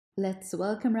Let's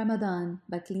welcome Ramadan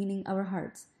by cleaning our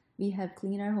hearts. We have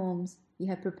cleaned our homes, we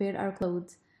have prepared our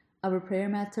clothes, our prayer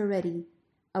mats are ready,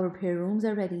 our prayer rooms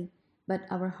are ready, but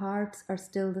our hearts are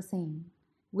still the same.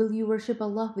 Will you worship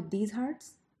Allah with these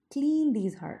hearts? Clean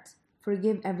these hearts.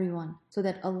 Forgive everyone so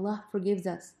that Allah forgives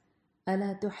us.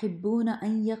 أَلَا تُحِبُّونَ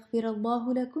أَن يَغْفِرَ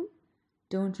اللَّهُ لَكُمْ?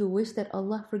 Don't you wish that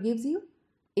Allah forgives you?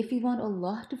 If we want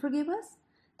Allah to forgive us,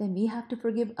 then we have to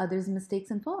forgive others'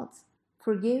 mistakes and faults.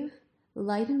 Forgive,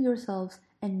 lighten yourselves,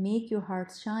 and make your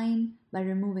hearts shine by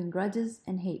removing grudges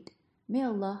and hate. May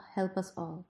Allah help us all.